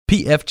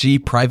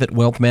PFG Private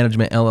Wealth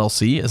Management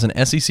LLC is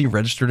an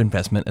SEC-registered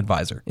investment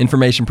advisor.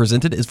 Information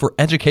presented is for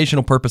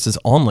educational purposes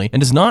only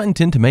and does not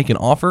intend to make an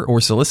offer or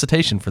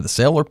solicitation for the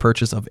sale or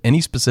purchase of any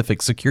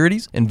specific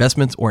securities,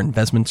 investments, or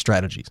investment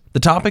strategies. The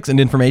topics and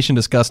information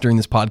discussed during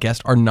this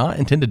podcast are not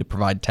intended to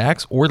provide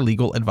tax or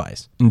legal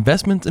advice.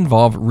 Investments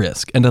involve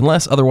risk and,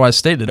 unless otherwise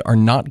stated, are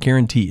not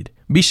guaranteed.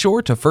 Be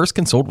sure to first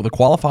consult with a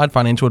qualified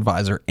financial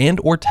advisor and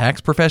or tax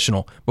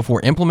professional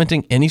before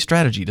implementing any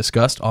strategy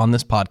discussed on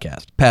this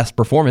podcast. Past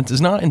performance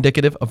is not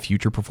indicative of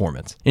future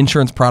performance.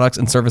 Insurance products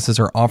and services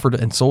are offered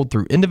and sold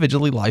through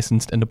individually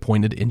licensed and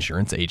appointed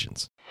insurance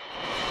agents.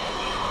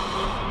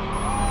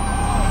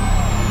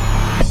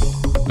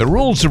 The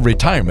rules of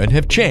retirement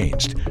have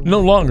changed.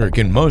 No longer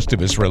can most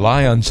of us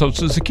rely on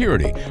Social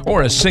Security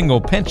or a single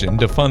pension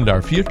to fund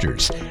our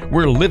futures.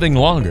 We're living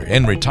longer,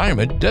 and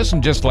retirement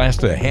doesn't just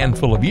last a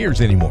handful of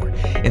years anymore.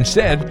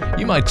 Instead,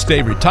 you might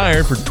stay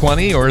retired for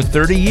 20 or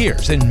 30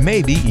 years, and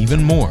maybe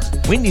even more.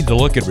 We need to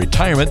look at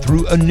retirement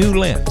through a new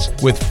lens,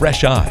 with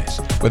fresh eyes,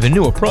 with a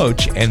new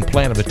approach and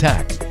plan of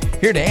attack.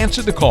 Here to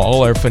answer the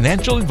call are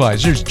financial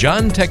advisors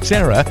John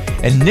Texera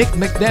and Nick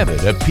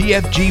McDevitt of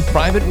PFG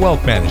Private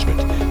Wealth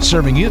Management,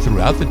 serving you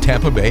throughout the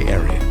Tampa Bay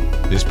area.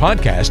 This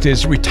podcast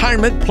is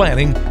Retirement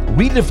Planning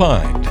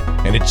Redefined,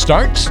 and it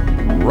starts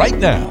right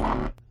now.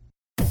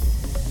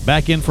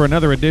 Back in for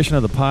another edition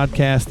of the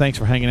podcast. Thanks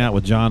for hanging out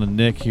with John and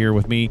Nick here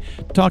with me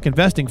to talk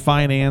investing,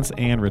 finance,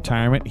 and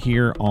retirement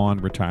here on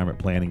Retirement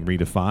Planning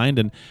Redefined.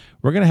 And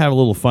we're going to have a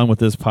little fun with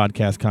this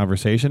podcast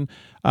conversation,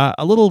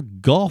 a little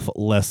golf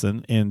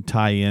lesson and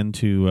tie in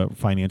to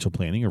financial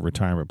planning or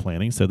retirement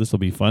planning. So this will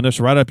be fun. It's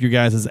right up your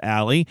guys'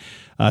 alley.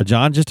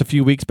 John, just a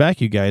few weeks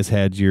back, you guys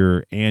had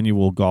your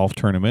annual golf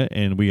tournament,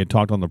 and we had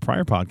talked on the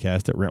prior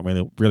podcast that went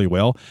really, really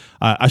well.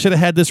 I should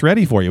have had this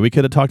ready for you. We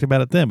could have talked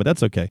about it then, but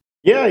that's okay.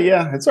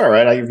 Yeah, it's all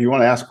right. If you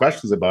want to ask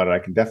questions about it, I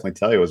can definitely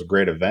tell you it was a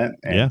great event,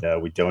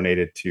 and we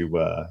donated to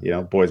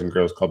Boys and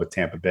Girls Club of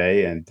Tampa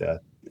Bay and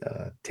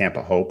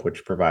Tampa Hope,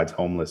 which provides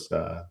homeless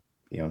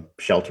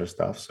shelter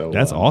stuff. So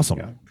that's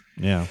awesome.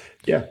 Yeah.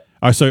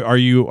 So are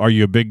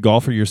you a big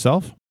golfer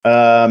yourself?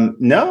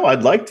 No,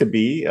 I'd like to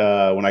be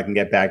when I can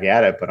get back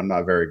at it, but I'm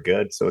not very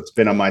good. So it's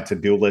been on my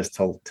to-do list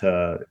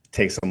to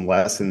take some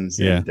lessons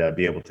and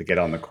be able to get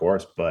on the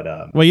course. But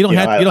well, you don't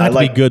have to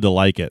be good to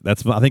like it.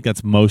 I think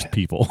that's most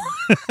people.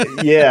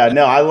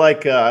 I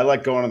like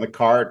going on the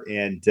cart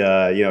and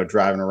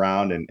driving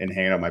around and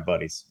hanging out with my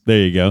buddies. There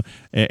you go.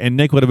 And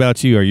Nick, what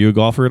about you? Are you a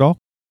golfer at all?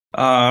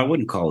 I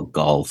wouldn't call it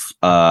golf,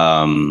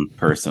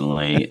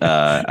 personally.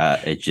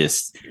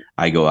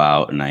 I go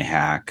out and I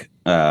hack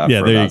for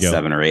about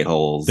 7 or 8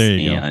 holes,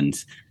 and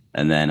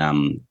then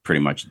I'm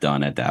pretty much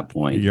done at that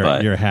point. You're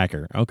a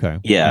hacker. Okay.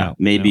 Yeah.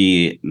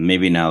 Maybe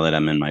now that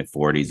I'm in my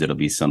 40s, it'll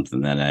be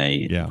something that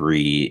I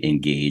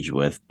re-engage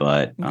with.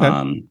 But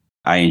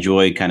I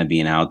enjoy kind of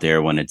being out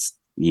there when it's,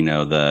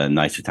 the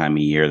nicer time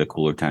of year, the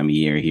cooler time of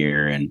year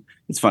here. And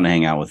it's fun to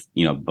hang out with,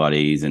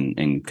 buddies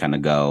and kind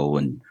of go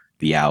and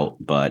be out,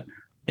 but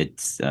it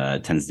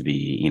tends to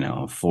be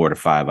 4 to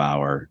 5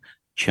 hour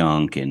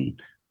chunk,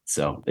 and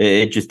so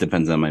it just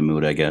depends on my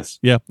mood, I guess.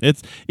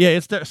 It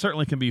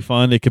certainly can be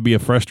fun. It can be a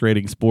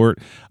frustrating sport,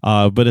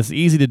 but it's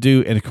easy to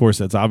do, and of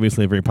course it's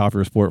obviously a very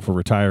popular sport for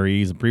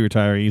retirees and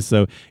pre-retirees,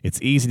 so it's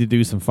easy to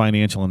do some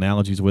financial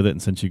analogies with it.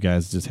 And since you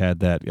guys just had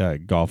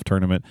that golf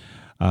tournament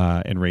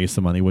and raise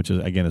some money, which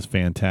is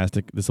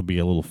fantastic. This will be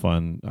a little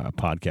fun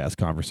podcast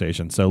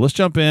conversation. So let's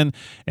jump in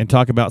and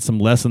talk about some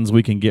lessons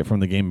we can get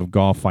from the game of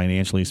golf,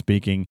 financially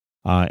speaking,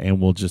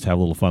 and we'll just have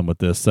a little fun with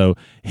this. So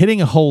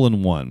hitting a hole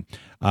in one.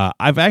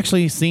 I've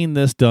actually seen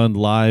this done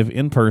live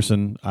in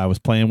person. I was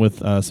playing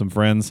with some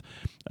friends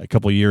a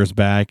couple of years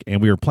back,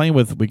 and we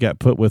got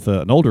put with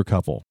an older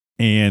couple.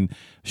 And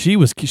she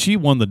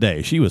won the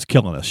day. She was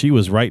killing us. She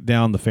was right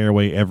down the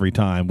fairway every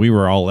time. We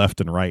were all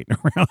left and right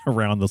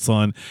around the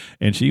sun,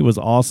 and she was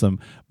awesome.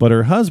 But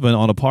her husband,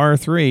 on a par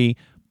 3,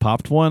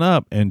 popped one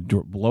up and,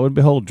 lo and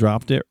behold,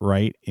 dropped it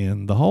right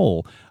in the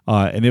hole.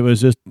 And it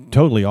was just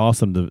totally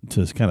awesome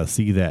to kind of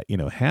see that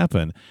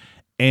happen.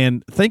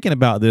 And thinking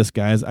about this,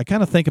 guys, I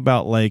kind of think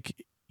about like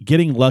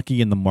getting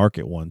lucky in the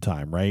market one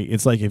time, right?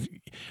 It's like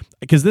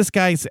because this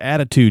guy's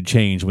attitude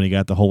changed when he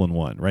got the hole in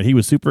one, right? He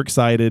was super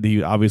excited.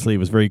 He obviously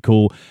was very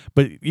cool,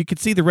 but you could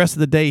see the rest of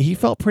the day he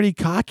felt pretty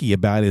cocky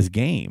about his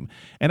game.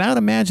 And I would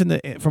imagine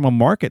that from a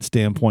market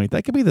standpoint,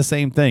 that could be the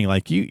same thing.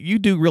 Like you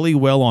do really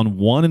well on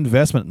one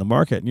investment in the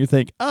market, and you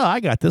think, oh, I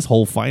got this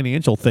whole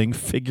financial thing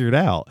figured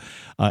out,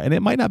 and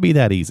it might not be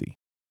that easy.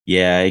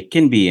 Yeah, it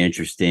can be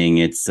interesting.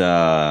 It's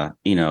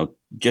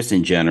just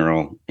in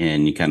general,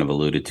 and you kind of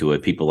alluded to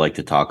it, people like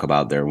to talk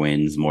about their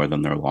wins more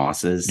than their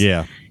losses.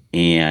 Yeah.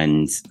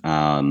 And,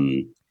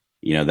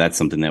 that's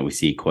something that we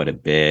see quite a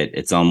bit.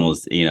 It's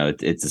almost,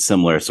 it's a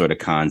similar sort of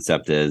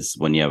concept as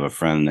when you have a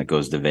friend that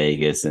goes to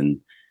Vegas and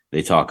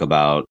they talk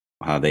about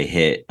how they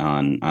hit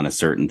on a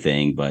certain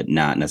thing, but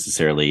not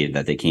necessarily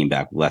that they came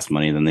back with less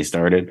money than they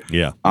started.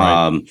 Yeah.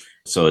 Right.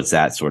 So it's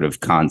that sort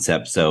of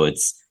concept. So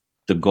it's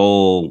the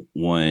goal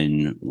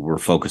when we're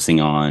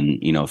focusing on,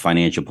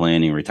 financial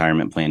planning,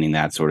 retirement planning,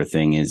 that sort of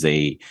thing, is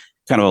a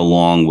kind of a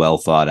long, well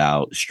thought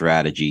out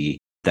strategy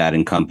that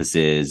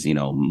encompasses,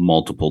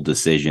 multiple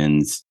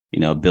decisions,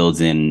 builds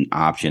in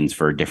options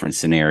for different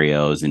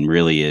scenarios, and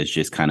really is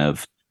just kind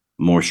of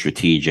more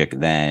strategic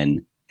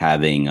than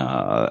having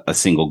a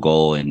single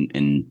goal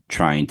and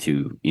trying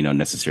to,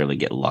 necessarily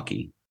get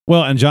lucky.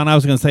 Well, and John, I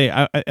was going to say,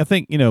 I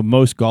think,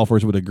 most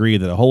golfers would agree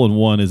that a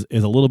hole-in-one is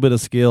a little bit of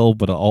skill,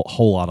 but a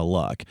whole lot of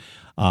luck.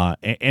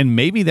 And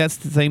maybe that's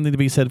the same thing to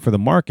be said for the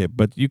market,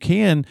 but you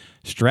can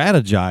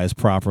strategize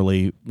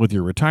properly with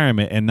your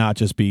retirement and not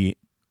just be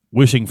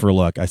wishing for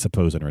luck, I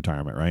suppose, in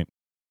retirement, right?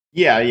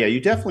 Yeah. You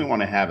definitely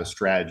want to have a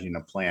strategy and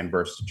a plan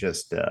versus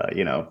just,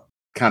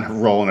 kind of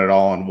rolling it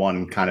all in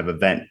one kind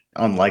of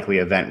unlikely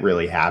event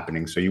really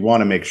happening. So you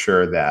want to make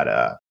sure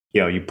that,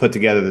 you put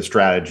together the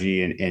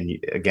strategy and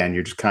again,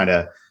 you're just kind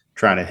of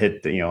trying to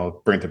hit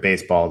bring to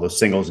baseball those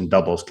singles and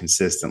doubles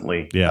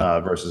consistently,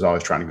 versus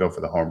always trying to go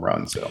for the home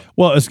run. So,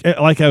 well, it's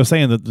like I was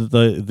saying,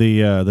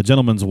 the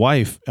gentleman's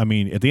wife. I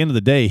mean, at the end of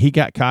the day, he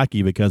got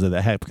cocky because of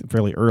that happened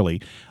fairly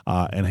early,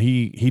 and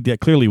he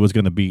clearly was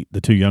going to beat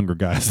the two younger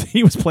guys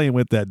he was playing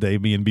with that day,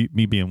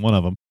 me being one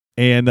of them.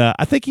 And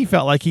I think he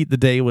felt like the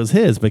day was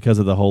his because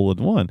of the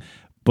hole-in-one.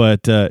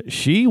 But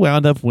she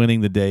wound up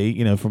winning the day,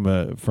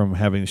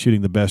 from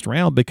shooting the best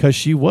round because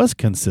she was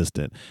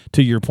consistent.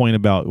 To your point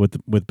about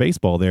with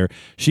baseball, there,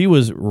 she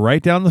was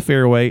right down the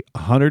fairway,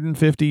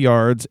 150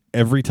 yards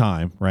every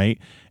time, right?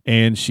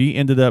 And she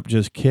ended up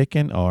just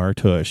kicking our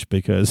tush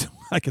because,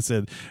 like I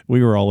said,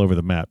 we were all over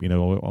the map.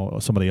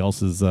 Somebody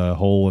else's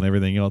hole and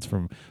everything else,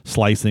 from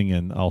slicing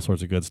and all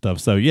sorts of good stuff.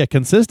 So yeah,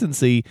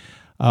 consistency.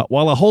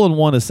 While a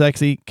hole-in-one is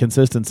sexy,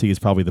 consistency is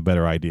probably the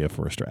better idea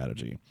for a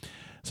strategy.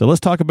 So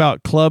let's talk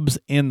about clubs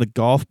in the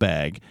golf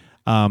bag.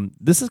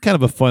 This is kind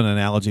of a fun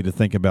analogy to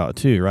think about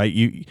too, right?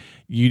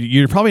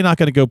 You're probably not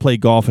going to go play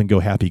golf and go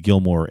Happy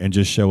Gilmore and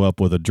just show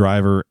up with a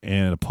driver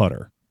and a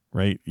putter,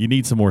 right? You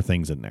need some more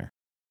things in there.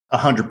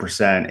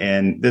 100%.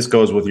 And this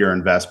goes with your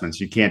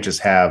investments. You can't just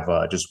have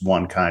just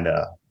one kind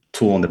of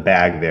tool in the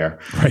bag there.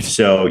 Right.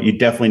 So you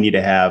definitely need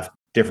to have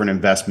different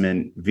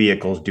investment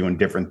vehicles doing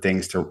different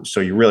things so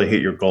you really hit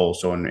your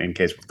goals. So in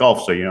case with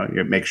golf, so you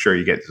make sure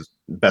you get the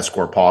best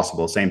score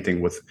possible. Same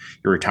thing with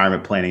your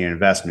retirement planning and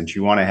investments.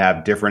 You want to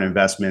have different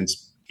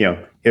investments.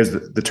 Here's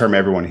the term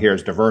everyone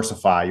hears: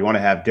 diversify. You want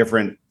to have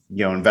different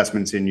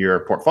investments in your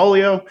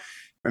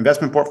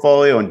investment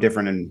portfolio, and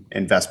different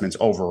investments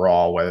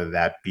overall, whether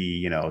that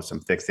be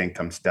some fixed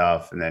income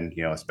stuff, and then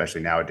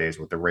especially nowadays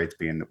with the rates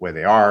being the way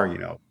they are,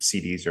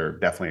 CDs are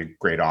definitely a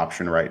great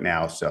option right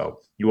now. So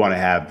you want to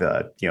have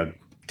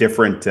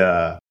different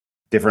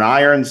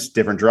irons,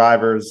 different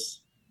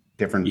drivers,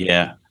 different.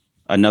 Yeah.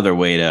 Another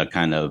way to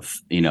kind of,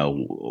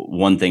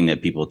 one thing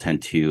that people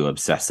tend to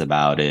obsess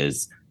about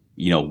is,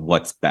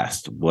 what's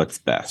best?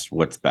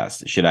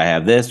 Should I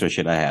have this or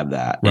should I have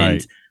that? Right.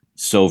 And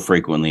so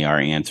frequently our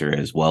answer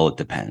is, well, it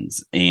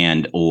depends,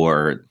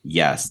 or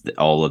yes,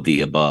 all of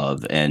the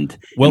above. And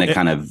it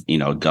kind of,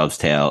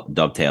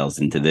 dovetails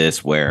into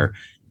this where,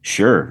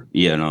 sure,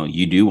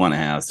 you do want to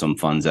have some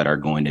funds that are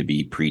going to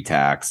be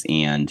pre-tax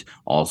and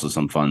also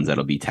some funds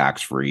that'll be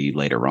tax-free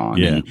later on.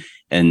 Yeah.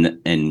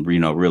 And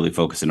really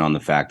focusing on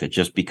the fact that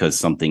just because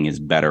something is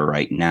better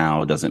right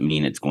now doesn't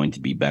mean it's going to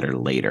be better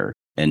later.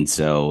 And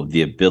so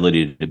the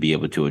ability to be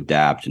able to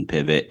adapt and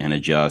pivot and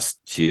adjust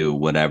to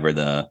whatever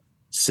the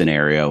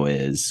scenario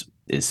is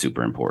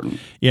super important.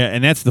 Yeah,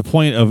 and that's the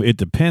point of it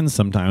depends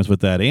sometimes with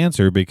that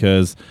answer,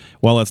 because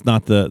while it's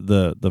not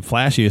the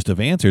flashiest of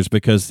answers,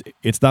 because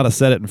it's not a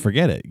set it and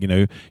forget it.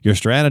 Your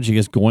strategy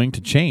is going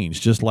to change,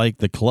 just like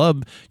the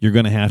club you're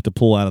going to have to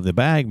pull out of the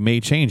bag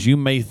may change. You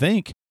may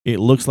think it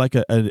looks like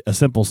a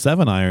simple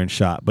 7-iron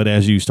shot, but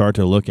as you start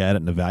to look at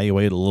it and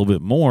evaluate it a little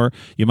bit more,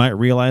 you might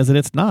realize that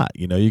it's not.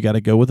 You got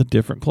to go with a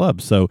different club.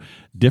 So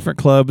different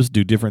clubs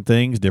do different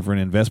things,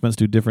 different investments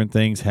do different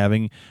things.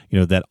 Having,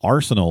 that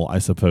arsenal, I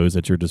suppose,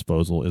 at your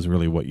disposal is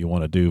really what you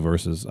want to do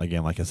versus,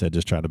 again, like I said,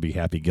 just try to be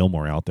Happy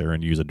Gilmore out there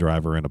and use a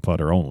driver and a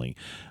putter only.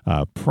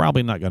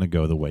 Probably not going to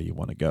go the way you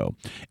want to go.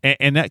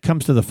 And that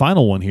comes to the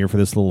final one here for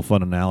this little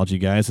fun analogy,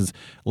 guys, is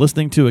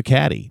listening to a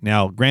caddy.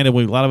 Now, granted,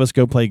 a lot of us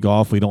go play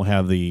golf. We don't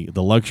have the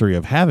luxury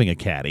of having a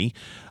caddy,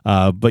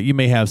 but you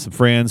may have some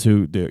friends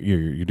who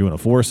you're doing a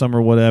foursome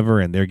or whatever,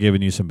 and they're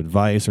giving you some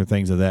advice or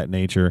things of that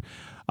nature.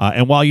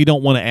 And while you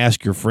don't want to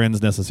ask your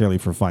friends necessarily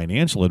for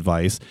financial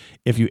advice,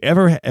 if you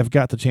ever have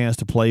got the chance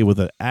to play with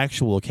an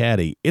actual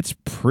caddy, it's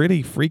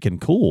pretty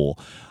freaking cool.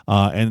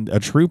 And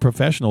a true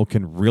professional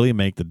can really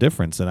make the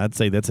difference. And I'd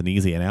say that's an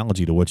easy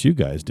analogy to what you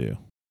guys do.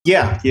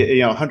 Yeah,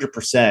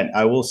 100%.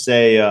 I will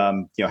say,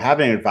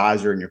 having an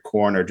advisor in your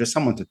corner, just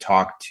someone to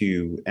talk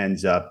to,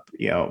 ends up,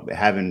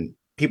 having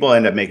people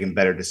end up making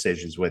better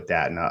decisions with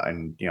that.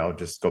 And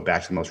just go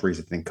back to the most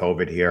recent thing,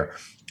 COVID here,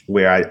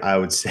 where I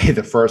would say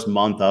the first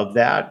month of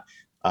that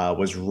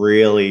was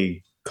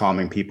really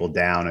calming people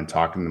down and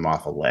talking them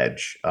off a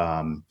ledge.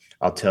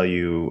 I'll tell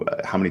you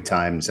how many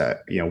times,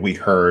 we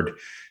heard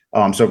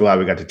oh, I'm so glad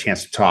we got the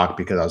chance to talk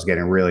because I was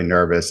getting really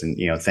nervous, and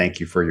thank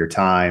you for your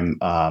time.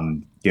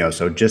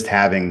 So just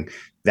having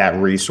that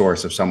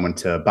resource of someone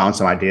to bounce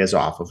some ideas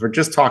off of or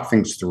just talk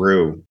things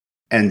through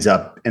ends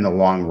up in the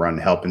long run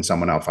helping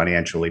someone out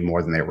financially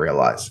more than they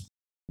realize.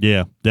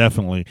 Yeah,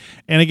 definitely.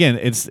 And again,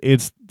 it's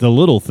the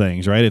little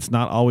things, right? It's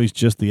not always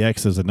just the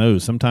X's and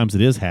O's. Sometimes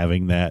it is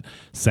having that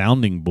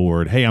sounding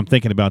board. Hey, I'm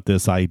thinking about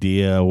this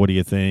idea. What do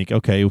you think?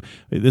 Okay,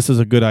 this is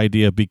a good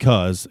idea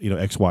because,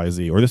 X, Y,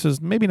 Z, or this is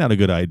maybe not a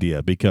good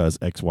idea because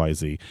X, Y,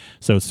 Z.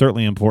 So it's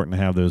certainly important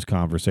to have those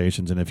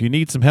conversations. And if you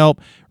need some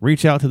help,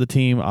 reach out to the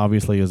team.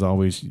 Obviously, as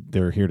always,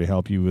 they're here to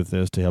help you with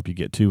this, to help you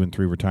get to and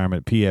through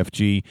retirement.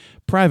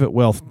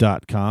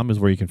 PFGprivatewealth.com is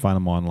where you can find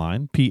them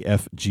online,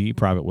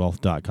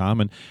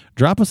 PFGprivatewealth.com. And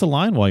drop us a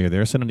line while you're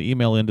there. Send an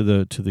email into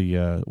the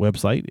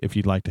website if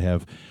you'd like to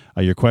have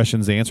your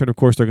questions answered. Of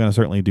course, they're going to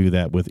certainly do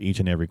that with each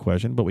and every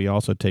question, but we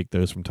also take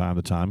those from time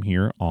to time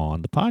here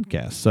on the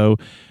podcast. So,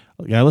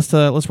 yeah,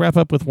 let's wrap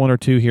up with one or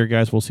two here,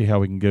 guys. We'll see how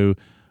we can go.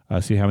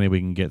 See how many we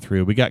can get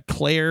through. We got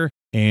Claire,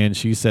 and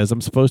she says,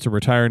 I'm supposed to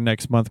retire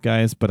next month,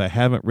 guys, but I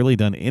haven't really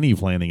done any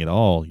planning at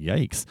all.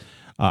 Yikes.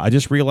 I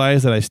just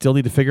realized that I still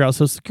need to figure out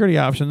Social Security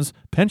options,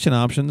 pension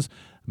options,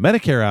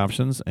 Medicare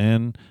options,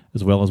 and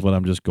as well as what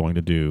I'm just going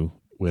to do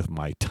with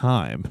my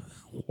time.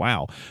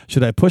 Wow.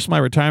 Should I push my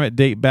retirement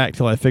date back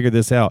till I figure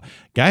this out?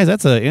 Guys,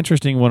 that's an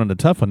interesting one and a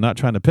tough one. Not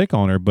trying to pick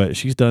on her, but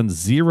she's done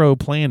zero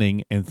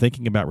planning and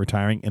thinking about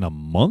retiring in a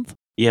month?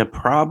 Yeah,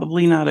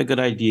 probably not a good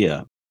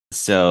idea.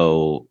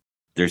 So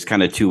there's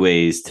kind of two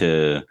ways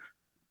to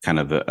kind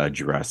of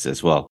address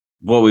this. Well,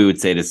 what we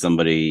would say to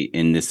somebody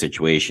in this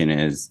situation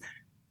is,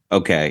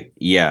 okay,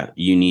 yeah,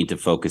 you need to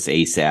focus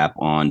ASAP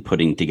on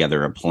putting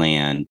together a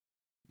plan,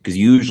 because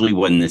usually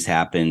when this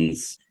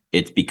happens,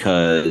 it's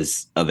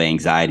because of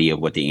anxiety of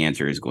what the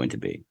answer is going to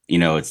be.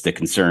 It's the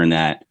concern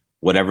that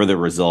whatever the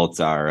results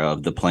are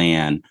of the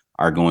plan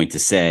are going to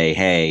say,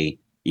 hey,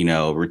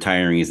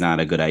 retiring is not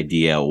a good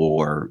idea,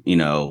 or,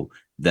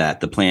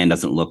 that the plan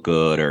doesn't look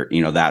good, or,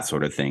 that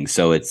sort of thing.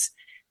 So it's,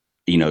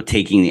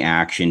 taking the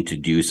action to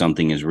do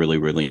something is really,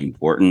 really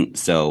important.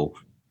 So,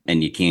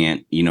 and you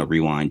can't,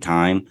 rewind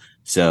time.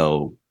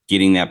 So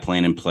getting that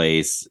plan in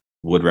place,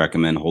 would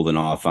recommend holding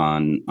off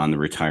on the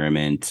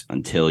retirement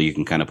until you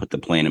can kind of put the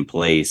plan in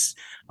place.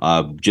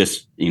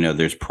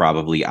 There's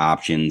probably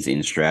options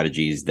and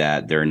strategies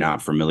that they're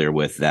not familiar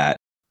with that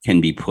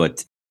can be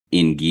put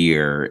in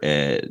gear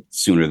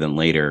sooner than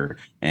later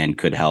and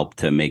could help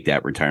to make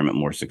that retirement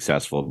more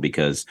successful,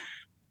 because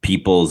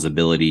people's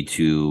ability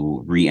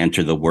to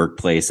re-enter the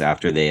workplace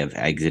after they have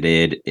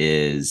exited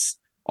is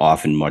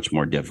often much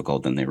more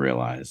difficult than they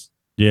realize.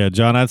 Yeah,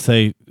 John, I'd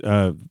say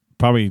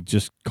probably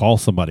just call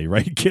somebody,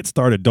 right? Get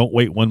started. Don't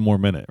wait one more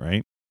minute,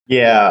 right?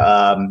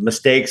 Yeah,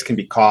 mistakes can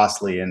be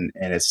costly, and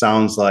it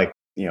sounds like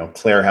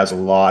Claire has a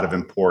lot of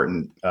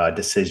important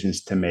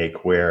decisions to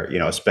make. Where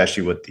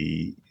especially with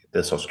the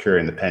Social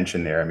Security and the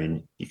pension, there. I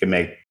mean, you can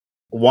make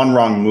one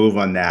wrong move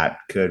on that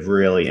could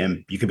really,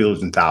 you could be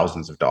losing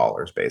thousands of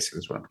dollars. Basically,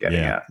 is what I'm getting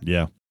at.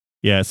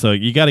 Yeah, so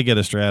you got to get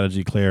a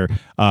strategy, Claire.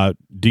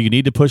 Do you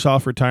need to push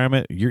off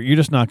retirement? You're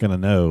just not going to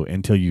know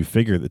until you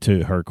figure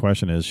her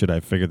question is, should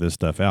I figure this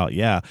stuff out?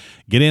 Yeah,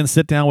 get in,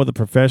 sit down with a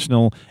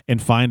professional and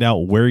find out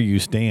where you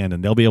stand,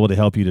 and they'll be able to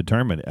help you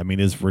determine it. I mean,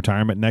 is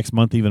retirement next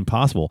month even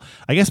possible?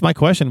 I guess my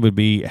question would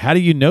be, how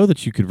do you know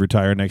that you could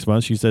retire next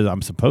month? She says,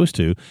 I'm supposed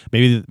to.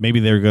 Maybe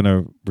they're going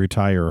to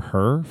retire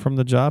her from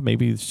the job.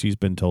 Maybe she's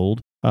been told.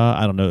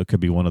 I don't know. It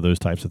could be one of those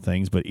types of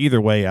things. But either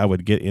way, I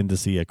would get in to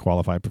see a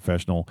qualified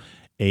professional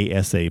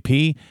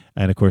ASAP.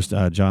 And of course,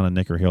 John and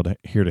Nick are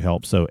here to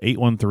help. So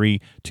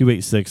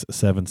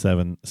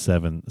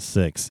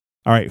 813-286-7776.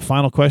 All right,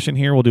 final question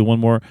here. We'll do one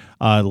more.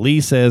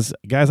 Lee says,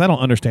 guys, I don't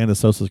understand the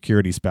Social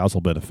Security spousal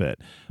benefit.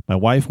 My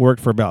wife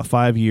worked for about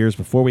 5 years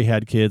before we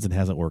had kids and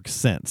hasn't worked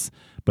since,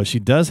 but she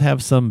does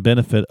have some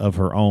benefit of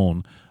her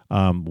own.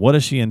 What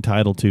is she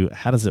entitled to?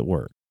 How does it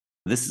work?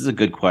 This is a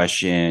good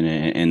question.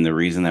 And the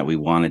reason that we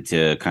wanted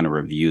to kind of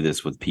review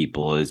this with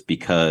people is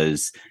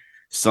because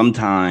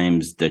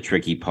sometimes the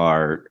tricky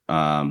part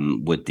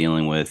with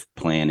dealing with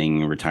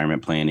planning,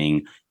 retirement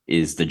planning,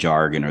 is the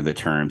jargon or the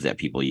terms that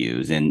people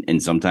use.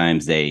 And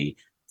sometimes they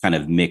kind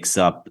of mix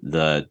up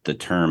the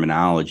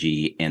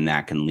terminology, and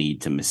that can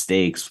lead to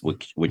mistakes,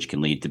 which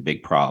can lead to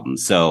big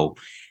problems. So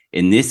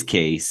in this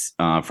case,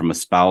 from a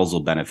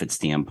spousal benefit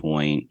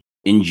standpoint,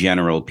 in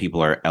general, people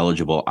are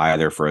eligible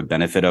either for a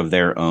benefit of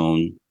their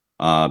own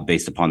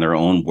based upon their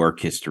own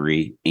work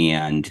history,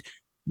 and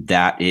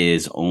that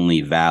is only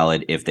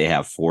valid if they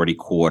have 40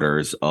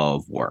 quarters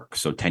of work,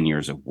 so 10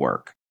 years of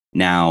work.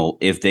 Now,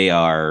 if they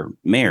are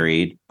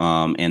married,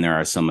 and there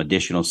are some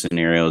additional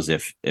scenarios,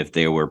 if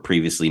they were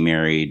previously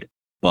married,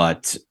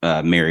 but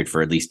married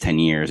for at least 10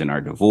 years and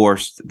are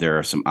divorced, there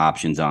are some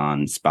options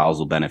on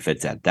spousal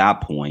benefits at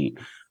that point.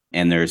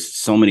 And there's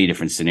so many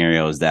different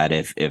scenarios that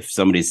if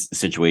somebody's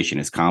situation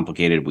is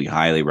complicated, we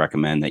highly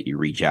recommend that you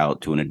reach out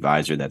to an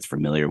advisor that's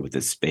familiar with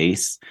this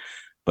space.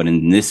 But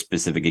in this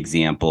specific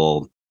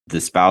example,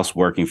 the spouse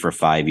working for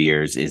 5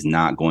 years is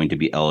not going to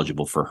be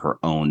eligible for her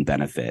own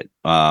benefit.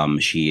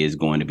 She is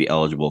going to be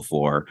eligible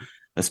for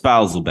a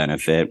spousal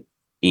benefit,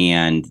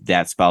 and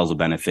that spousal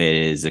benefit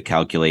is a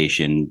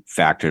calculation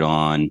factored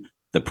on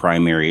the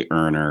primary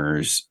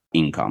earner's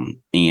income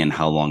and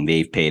how long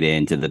they've paid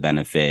into the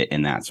benefit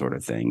and that sort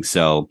of thing.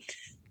 So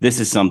this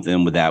is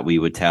something that we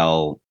would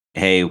tell,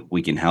 hey,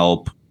 we can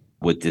help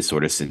with this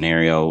sort of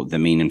scenario. The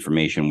main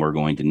information we're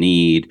going to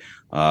need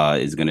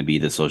is going to be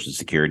the Social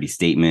Security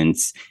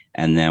statements.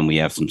 And then we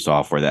have some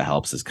software that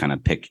helps us kind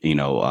of pick,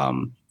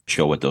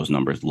 show what those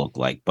numbers look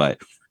like.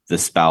 But the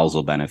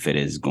spousal benefit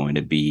is going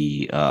to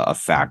be a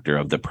factor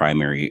of the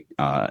primary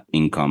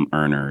income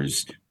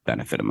earner's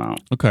benefit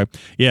amount. Okay.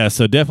 Yeah.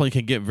 So definitely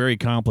can get very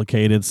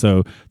complicated.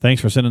 So thanks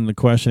for sending the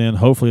question in.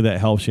 Hopefully that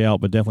helps you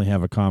out, but definitely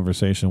have a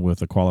conversation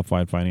with a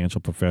qualified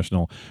financial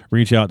professional.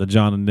 Reach out to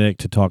John and Nick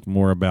to talk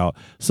more about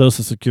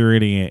Social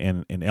Security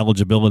and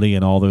eligibility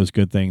and all those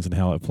good things and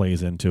how it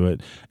plays into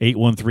it.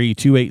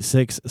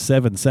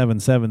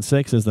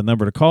 813-286-7776 is the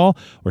number to call,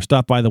 or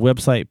stop by the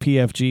website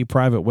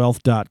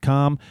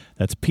pfgprivatewealth.com.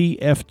 That's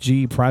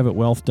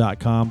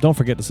pfgprivatewealth.com. Don't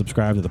forget to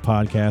subscribe to the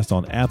podcast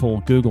on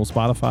Apple, Google,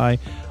 Spotify,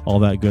 all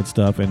that good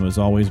stuff. And as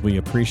always, we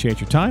appreciate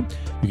your time.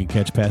 You can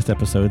catch past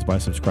episodes by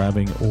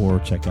subscribing or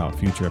check out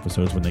future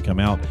episodes when they come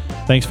out.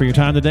 Thanks for your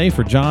time today.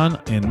 For John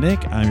and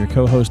Nick, I'm your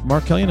co-host,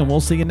 Mark Killian, and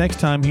we'll see you next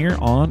time here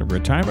on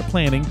Retirement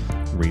Planning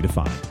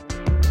Redefined.